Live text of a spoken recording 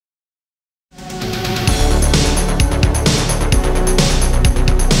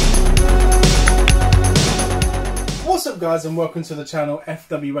guys, and welcome to the channel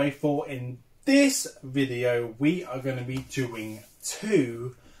FWA4. In this video we are going to be doing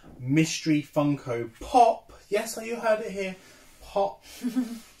 2 mystery Funko Pop, yes, you heard it here, Pop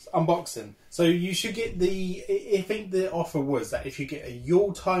unboxing. So you should get I think the offer was that if you get a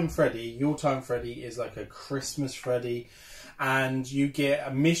Yuletide Freddy is like a Christmas Freddy, and you get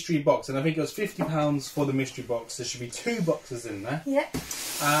a mystery box, and I think it was £50 for the mystery box. There should be 2 boxes in there. Yeah.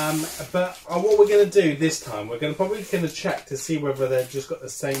 But what we're going to do this time, we're probably going to check to see whether they've just got the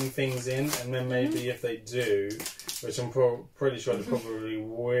same things in, and then maybe if they do, which I'm pretty sure they probably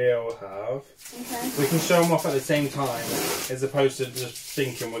will have, we can show them off at the same time, as opposed to just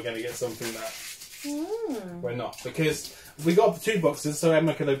thinking we're going to get something that we're not. Because we got 2 boxes, so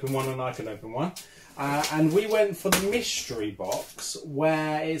Emma can open one and I can open one. And we went for the mystery box,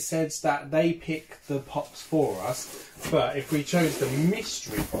 where it says that they pick the pops for us. But if we chose the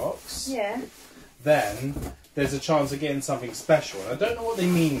mystery box, then there's a chance of getting something special. And I don't know what they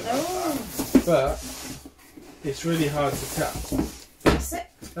mean about that, but it's really hard to tell. That's it.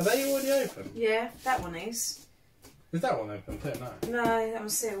 Are they already open? Yeah, that one is. Is that one open too? No. No, that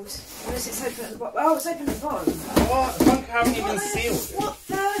one's sealed. Unless it's open at the bottom. Oh, it's open at the bottom. What? Funko haven't even sealed it.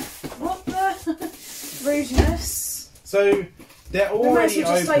 What the? Rudeness. So they're already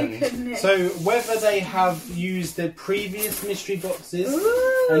open. So whether they have used the previous mystery boxes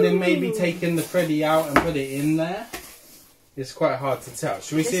and then maybe taken the Freddy out and put it in there, it's quite hard to tell.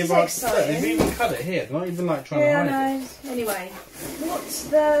 Should we see about? They've even cut it here. They're not even like trying to hide it. Anyway, what's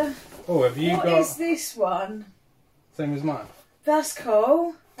the? Oh, have you got? What is this one? Same as mine. That's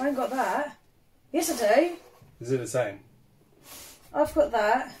cool. I ain't got that. Yes, I do. Is it the same? I've got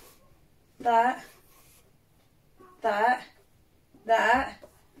that. That. I've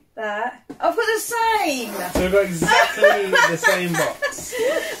got the same! So we've got exactly the same box.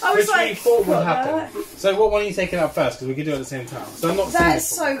 I was which we thought would happen. So what one are you taking out first? Because we could do it at the same time. So I'm not seeing That's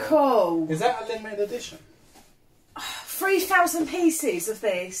so cool. Is that a limited edition? 3,000 pieces of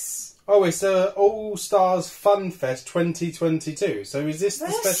this. Oh, it's All Stars Fun Fest 2022. So is this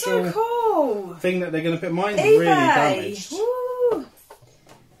the special thing that they're going to put? Mine's really damaged. Woo.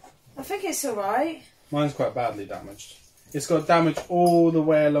 I think it's alright. Mine's quite badly damaged. It's got damage all the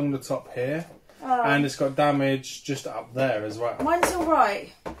way along the top here. And it's got damage just up there as well. Mine's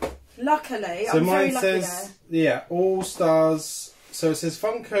alright. Luckily. So I'm mine very says, yeah, All Stars. So it says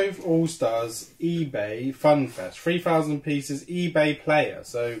Funko All Stars eBay Fun Fest. 3,000 pieces eBay player.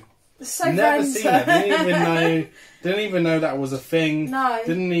 So, never seen it. Didn't even know that was a thing. No.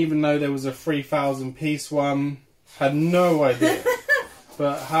 Didn't even know there was a 3,000 piece one. Had no idea.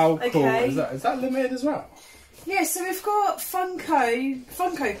 But how cool is that? Is that limited as well? Yeah, so we've got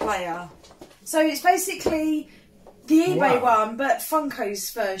Funko player. So it's basically the eBay one, but Funko's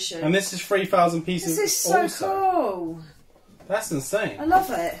version. And this is 3,000 pieces. This is so cool. That's insane. I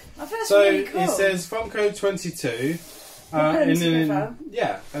love it. I think that's really cool. So it says Funko 22. And then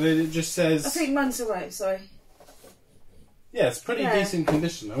it just says. I think mine's alright. Sorry. Yeah, it's pretty decent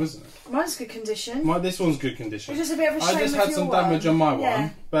condition though, isn't it? Mine's good condition. This one's good condition. It's just a bit of a shame. I just had some damage on my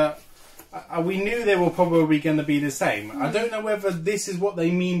one, but we knew they were probably going to be the same. I don't know whether this is what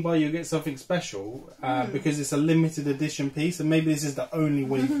they mean by you get something special, because it's a limited edition piece, and maybe this is the only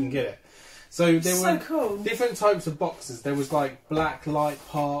way you can get it. So there were different types of boxes. There was like black light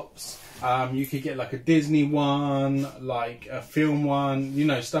pops. You could get like a Disney one, like a film one. You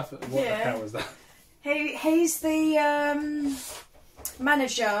know, stuff. What the hell was that? He's the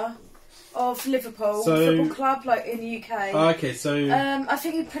manager of Liverpool Football Club, like in the UK. Oh, okay, so I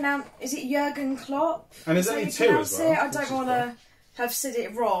think he pronounced. Is it Jurgen Klopp? And there's only 2 as well. I don't want to have said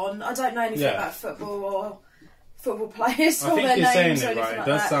it wrong. I don't know anything about football or football players or their names or anything like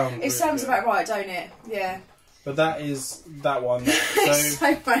that. It sounds about right, don't it? Yeah. But that is that one.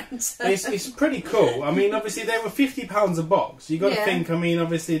 So it's pretty cool. I mean, obviously they were £50 a box. You got to think. I mean,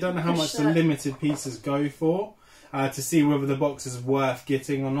 obviously, you don't know how much the limited pieces go for to see whether the box is worth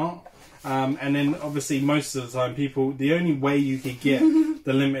getting or not. And then, obviously, most of the time, the only way you could get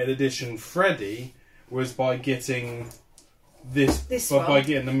the limited edition Freddy was by getting by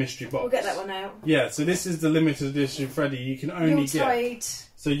getting the mystery box. We'll get that one out. Yeah. So this is the limited edition Freddy. You can only get.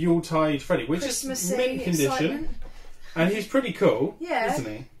 So Yuletide Freddy, which is mint condition, and he's pretty cool, isn't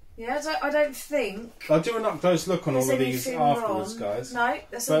he? Yeah, I don't think. I'll do an up close look on all of these afterwards, guys. No,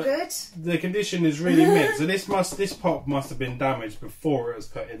 that's all good. The condition is really mint. So this pop must have been damaged before it was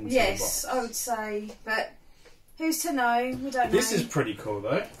put into the box. Yes, I would say, but Who's to know? We don't know. This is pretty cool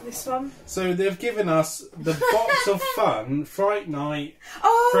though. This one. So they've given us the Box of Fun Fright Night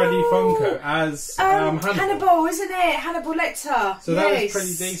Freddy Funko as Hannibal, isn't it? Hannibal Lecter. So that was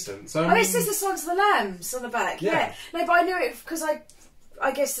pretty decent. So this is the Silence of the Lambs on the back. Yeah. No, but I knew it because I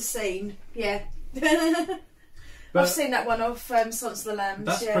guessed the scene. Yeah. I've seen that one of Silence of the Lambs.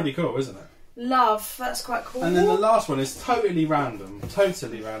 That's pretty cool, isn't it? Love, that's quite cool. And then the last one is totally random,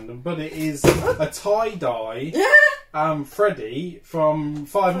 but it is a tie-dye Freddy from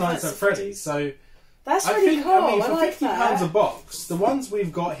Five Nights at Freddy's. So that's really cool. I mean, for like £50 a box, the ones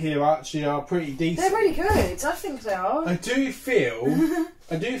we've got here actually are pretty decent. They're really good. I think they are. I do feel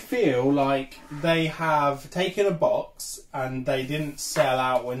like they have taken a box and they didn't sell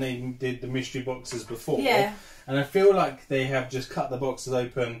out when they did the mystery boxes before. Yeah. And I feel like they have just cut the boxes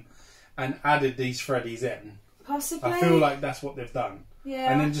open and added these Freddys in. Possibly. I feel like that's what they've done.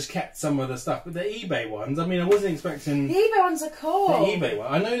 Yeah. And then just kept some of the stuff. But the eBay ones, I mean, I wasn't expecting... The eBay ones are cool. The eBay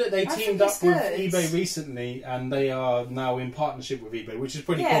one. I know that they teamed up with eBay recently and they are now in partnership with eBay, which is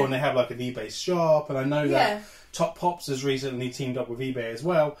pretty cool. And they have like an eBay shop. And I know that Top Pops has recently teamed up with eBay as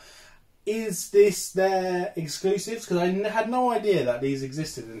well. Is this their exclusives? Because I had no idea that these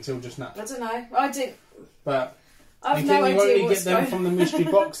existed until just now. I don't know. I didn't... But... I've can you only get them going from the mystery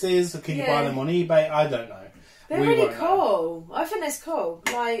boxes, or can you buy them on eBay? I don't know. They're really cool. I think that's cool.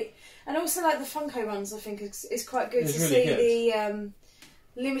 Like, and also like the Funko ones. I think it's quite good to see the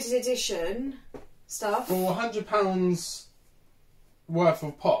limited edition stuff. For £100 worth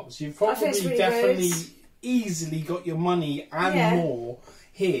of pops, you've probably really definitely easily got your money and more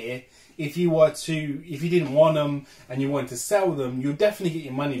here. If you didn't want them and you wanted to sell them, you'll definitely get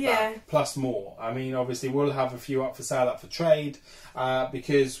your money back, plus more. I mean, obviously, we'll have a few up for sale, up for trade,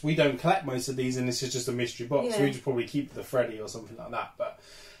 because we don't collect most of these, and this is just a mystery box. So we just probably keep the Freddy or something like that. But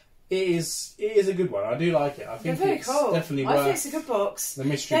it is a good one. I do like it. I think it's definitely worth. I think it's a good box. The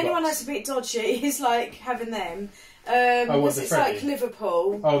mystery box. The only one that's a bit dodgy is like having them. It's like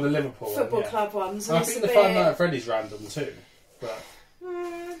Liverpool. Oh, the Liverpool football club ones. I think the Five Nights at Freddy's random too, but.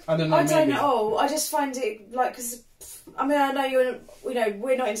 I don't know. I just find it like because I mean I know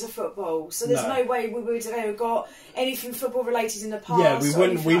we're not into football, so there's no way we would have ever got anything football related in the past. Yeah, we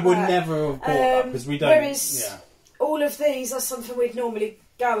wouldn't. We would never have bought that because we don't. Whereas all of these are something we'd normally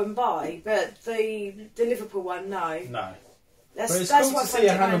go and buy, but the Liverpool one, no. But it's cool to see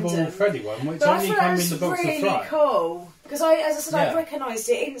a Hannibal Freddy one, which only comes in the box of Fright. Really cool. Because as I said, I recognised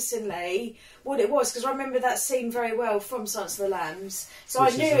it instantly what it was because I remember that scene very well from Silence of the Lambs. So I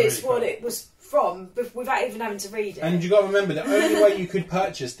knew it's what it was from without even having to read it. And you got to remember the only way you could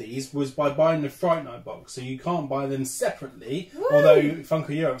purchase these was by buying the Fright Night box, so you can't buy them separately. Woo! Although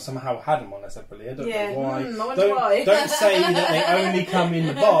Funko Europe somehow had them on there separately, I don't know why. I wonder why. Don't say that they only come in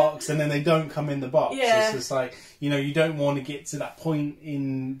the box and then they don't come in the box. Yeah. It's just like you don't want to get to that point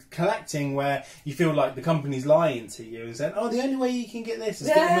in collecting where you feel like the company's lying to you and saying, "Oh, the only way you can get this is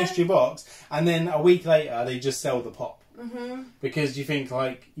get a mystery box," and then a week later they just sell the pop. Because you think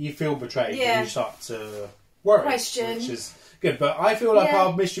you feel betrayed and you start to worry, question, which is good. But I feel like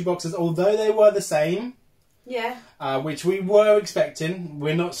our mystery boxes, although they were the same, which we were expecting,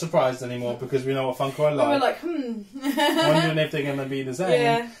 we're not surprised anymore because we know what Funko are like. We're like, wondering if they're going to be the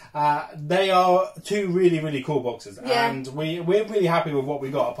same. They are two really, really cool boxes, and we're really happy with what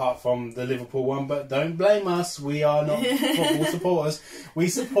we got apart from the Liverpool one. But don't blame us; we are not football supporters. We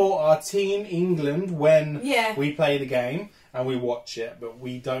support our team England when we play the game and we watch it, but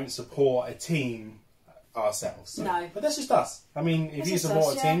we don't support a team ourselves. No. But that's just us. I mean, if you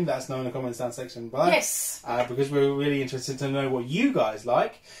support a team, let us know in the comments down section below. Yes. Because we're really interested to know what you guys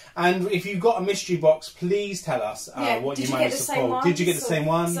like. And if you've got a mystery box, please tell us what you managed to pull. Did you get the same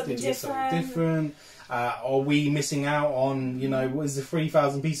one? Did you get something different? Are we missing out on, what is the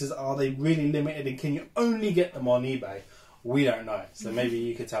 3,000 pieces? Are they really limited and can you only get them on eBay? We don't know. So maybe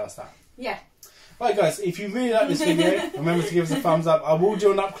you could tell us that. Yeah. Right guys, if you really like this video, remember to give us a thumbs up. I will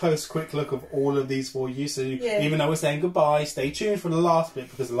do an up close quick look of all of these for you. So even though we're saying goodbye, stay tuned for the last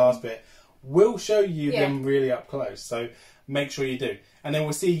bit because the last bit will show you them really up close. So make sure you do. And then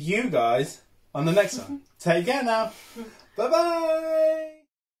we'll see you guys on the next one. Take care now. Bye bye.